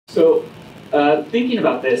So thinking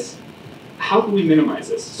about this, how can we minimize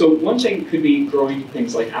this? So one thing could be growing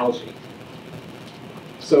things like algae.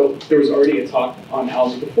 So there was already a talk on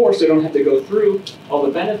algae before, so I don't have to go through all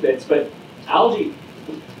the benefits, but algae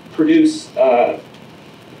produce the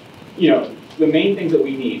main things that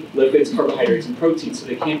we need: lipids, carbohydrates, and protein, so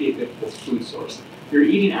they can be a good food source. You're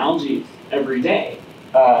eating algae every day.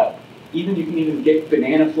 You can even get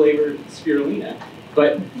banana-flavored spirulina.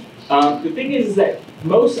 But the thing is that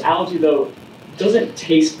most algae, though, doesn't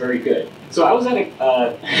taste very good. So I was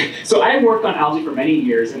at so I worked on algae for many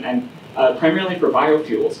years, and primarily for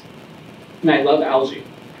biofuels. And I love algae,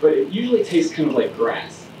 but it usually tastes kind of like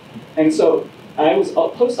grass. And so I was a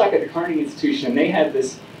postdoc at the Carnegie Institution, and they had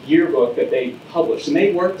this yearbook that they published, and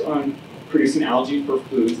they worked on producing algae for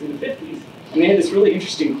foods in the 50s. And they had this really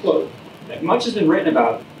interesting quote that much has been written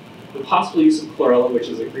about the possible use of chlorella, which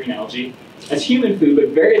is a green algae, as human food, but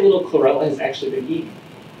very little chlorella has actually been eaten.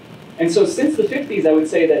 And so since the 50s, I would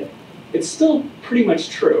say that it's still pretty much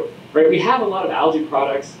true, right? We have a lot of algae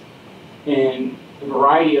products in a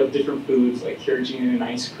variety of different foods, like carrageenan in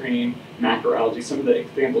ice cream, macroalgae, some of the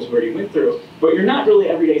examples we already went through, but you're not really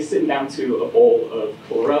every day sitting down to a bowl of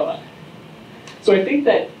chlorella. So I think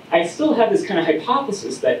that I still have this kind of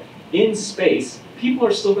hypothesis that in space, people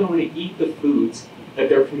are still going to want to eat the foods that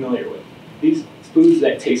they're familiar with. These foods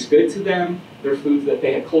that taste good to them, they're foods that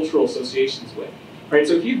they have cultural associations with. Right?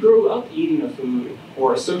 So if you grew up eating a food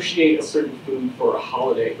or associate a certain food for a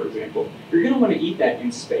holiday, for example, you're going to want to eat that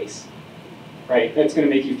in space. Right? That's going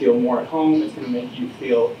to make you feel more at home. It's going to make you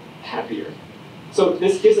feel happier. So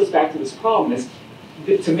this gives us back to this problem: is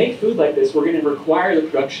that to make food like this, we're going to require the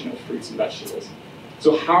production of fruits and vegetables.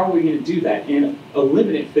 So how are we going to do that in a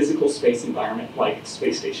limited physical space environment like a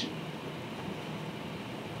space station?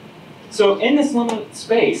 So in this limited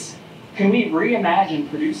space, can we reimagine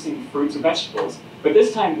producing fruits and vegetables, but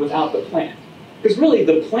this time without the plant? Because really,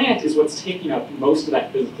 the plant is what's taking up most of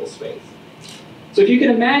that physical space. So if you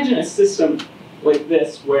can imagine a system like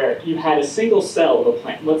this, where you had a single cell of a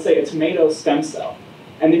plant, let's say a tomato stem cell,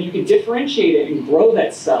 and then you could differentiate it and grow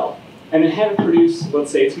that cell, and then have it produce,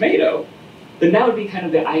 let's say, a tomato, then that would be kind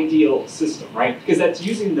of the ideal system, right? Because that's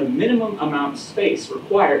using the minimum amount of space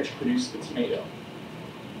required to produce the tomato.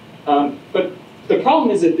 But the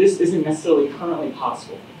problem is that this isn't necessarily currently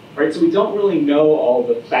possible, right? So we don't really know all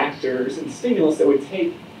the factors and stimulus that would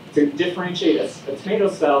take to differentiate a tomato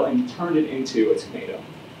cell and turn it into a tomato.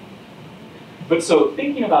 But so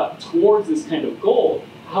thinking about towards this kind of goal,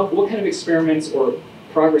 what kind of experiments or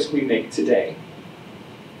progress can we make today?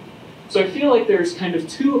 So I feel like there's kind of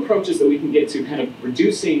two approaches that we can get to kind of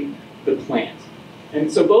reducing the plant. And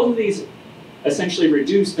so both of these essentially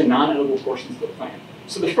reduce the non-edible portions of the plant.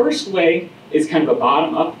 So the first way is kind of a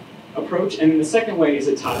bottom-up approach, and then the second way is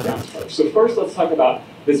a top-down approach. So first, let's talk about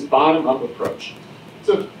this bottom-up approach.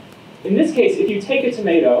 So in this case, if you take a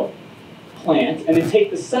tomato plant and then take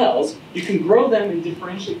the cells, you can grow them and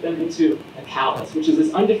differentiate them into a callus, which is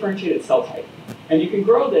this undifferentiated cell type. And you can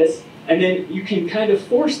grow this, and then you can kind of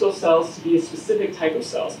force those cells to be a specific type of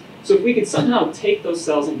cells. So if we could somehow take those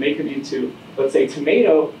cells and make them into, let's say,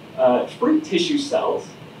 tomato fruit tissue cells,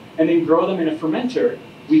 and then grow them in a fermenter,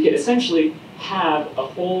 we could essentially have a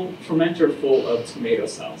whole fermenter full of tomato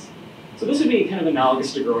cells. So this would be kind of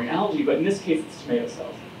analogous to growing algae, but in this case, it's tomato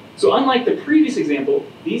cells. So unlike the previous example,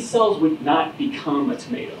 these cells would not become a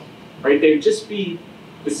tomato, right? They would just be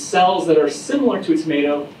the cells that are similar to a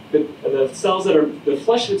tomato, the cells that are the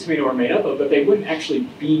flesh of a tomato are made up of, but they wouldn't actually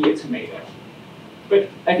be a tomato. But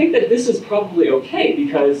I think that this is probably okay,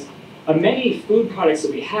 because many food products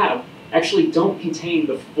that we have actually don't contain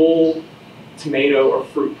the full tomato or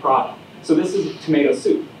fruit product. So this is tomato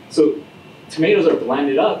soup. So tomatoes are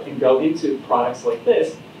blended up and go into products like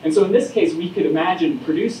this. And so in this case, we could imagine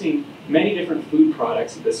producing many different food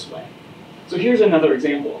products this way. So here's another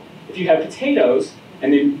example. If you have potatoes,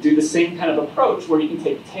 and then do the same kind of approach where you can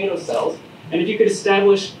take potato cells, and if you could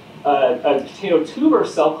establish a potato tuber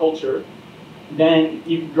cell culture, then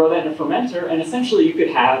you could grow that in a fermenter, and essentially you could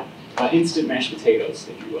have instant mashed potatoes,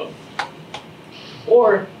 if you will.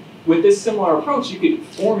 Or with this similar approach, you could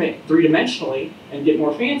form it three-dimensionally and get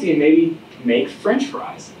more fancy and maybe make French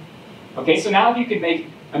fries. Okay, so now if you could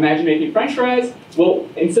imagine making French fries, well,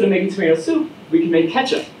 instead of making tomato soup, we can make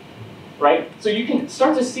ketchup, right? So you can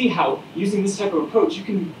start to see how, using this type of approach, you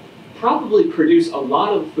can probably produce a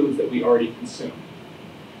lot of the foods that we already consume.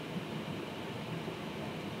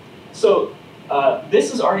 So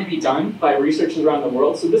this has already been done by researchers around the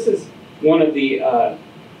world. So this is one of the,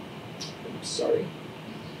 sorry,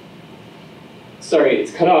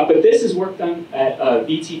 it's cut off, but this is work done at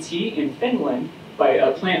VTT in Finland,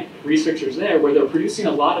 by plant researchers there, where they're producing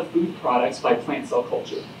a lot of food products by plant cell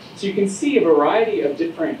culture. So you can see a variety of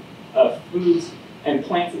different foods and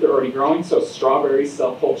plants that they're already growing, so strawberry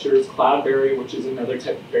cell cultures, cloudberry, which is another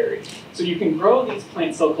type of berry. So you can grow these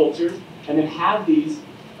plant cell cultures and then have these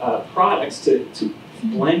products to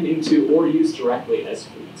blend into or use directly as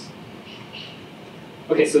foods.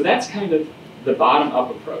 Okay, so that's kind of the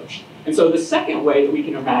bottom-up approach. And so the second way that we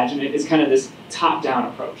can imagine it is kind of this top-down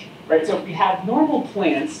approach, right? So if we have normal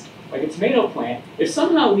plants, like a tomato plant, if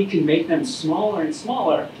somehow we can make them smaller and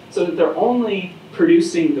smaller so that they're only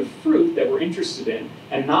producing the fruit that we're interested in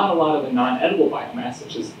and not a lot of the non-edible biomass,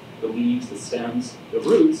 such as the leaves, the stems, the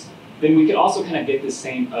roots, then we could also kind of get the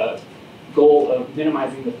same goal of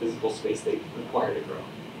minimizing the physical space they require to grow.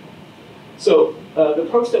 So the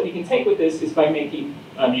approach that we can take with this is by making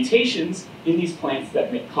mutations in these plants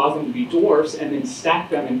that cause them to be dwarfs and then stack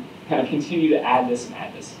them and kind of continue to add this and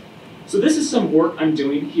add this. So this is some work I'm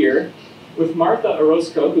doing here with Martha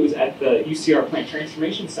Orozco, who's at the UCR Plant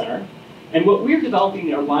Transformation Center. And what we're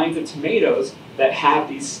developing are lines of tomatoes that have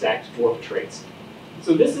these stacked dwarf traits.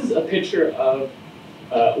 So this is a picture of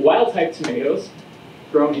wild-type tomatoes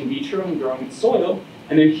grown in vitro and grown in soil.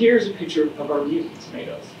 And then here's a picture of our mutant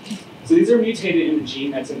tomatoes. So these are mutated in the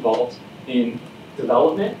gene that's involved in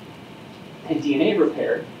development and DNA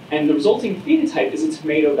repair. And the resulting phenotype is a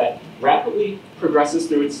tomato that rapidly progresses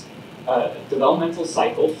through its developmental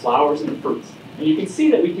cycle, flowers and fruits. And you can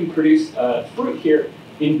see that we can produce fruit here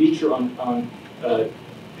in vitro on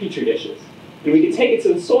petri dishes. And we can take it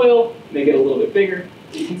to the soil, and they get a little bit bigger.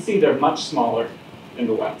 You can see they're much smaller than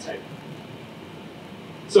the wild type.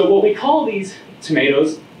 So what we call these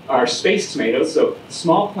tomatoes are space tomatoes, so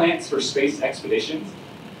small plants for space expeditions.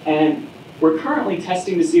 And we're currently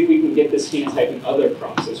testing to see if we can get this phenotype in other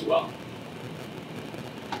crops as well.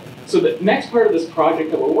 So the next part of this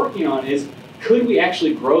project that we're working on is, could we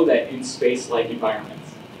actually grow that in space-like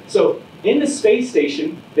environments? So in the space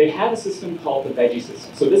station, they have a system called the veggie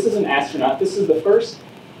system. So this is an astronaut. This is the first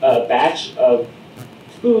batch of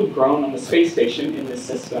food grown on the space station in this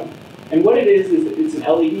system. And what it is it's an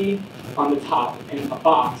LED on the top in a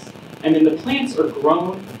box. And then the plants are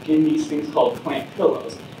grown in these things called plant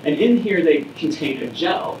pillows. And in here they contain a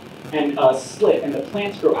gel and a slit, and the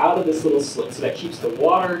plants grow out of this little slit, so that keeps the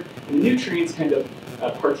water and the nutrients kind of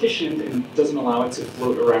partitioned and doesn't allow it to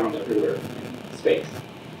float around everywhere in space.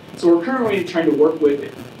 So we're currently trying to work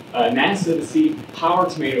with NASA to see how our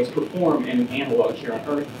tomatoes perform in an analog here on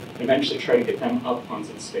Earth, and eventually try to get them up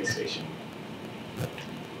onto the space station.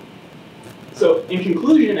 So in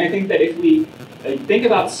conclusion, I think that if we think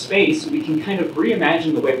about space, we can kind of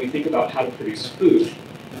reimagine the way we think about how to produce food.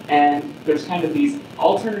 And there's kind of these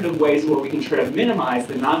alternative ways where we can try to minimize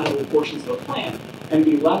the non-edible portions of the plant and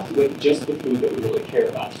be left with just the food that we really care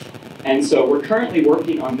about. And so we're currently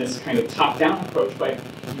working on this kind of top-down approach by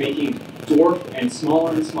making dwarf and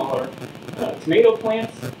smaller tomato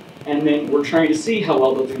plants, and then we're trying to see how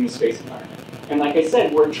well they'll do in the space environment. And like I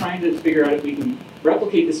said, we're trying to figure out if we can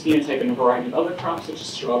replicate this phenotype in a variety of other crops, such as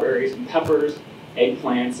strawberries and peppers,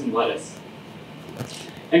 eggplants, and lettuce.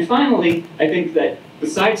 And finally, I think that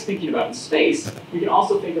besides thinking about in space, we can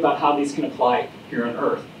also think about how these can apply here on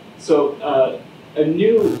Earth. So a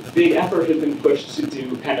new big effort has been pushed to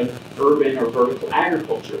do kind of urban or vertical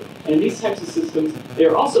agriculture. And in these types of systems, they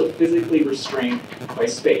are also physically restrained by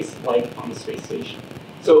space, like on the space station.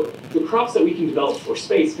 So the crops that we can develop for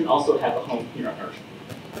space can also have a home here on Earth.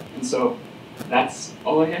 And so that's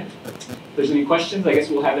all I have. If there's any questions, I guess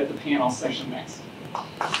we'll have it at the panel session next.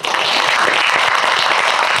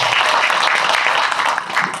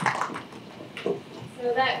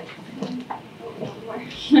 So that,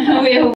 we have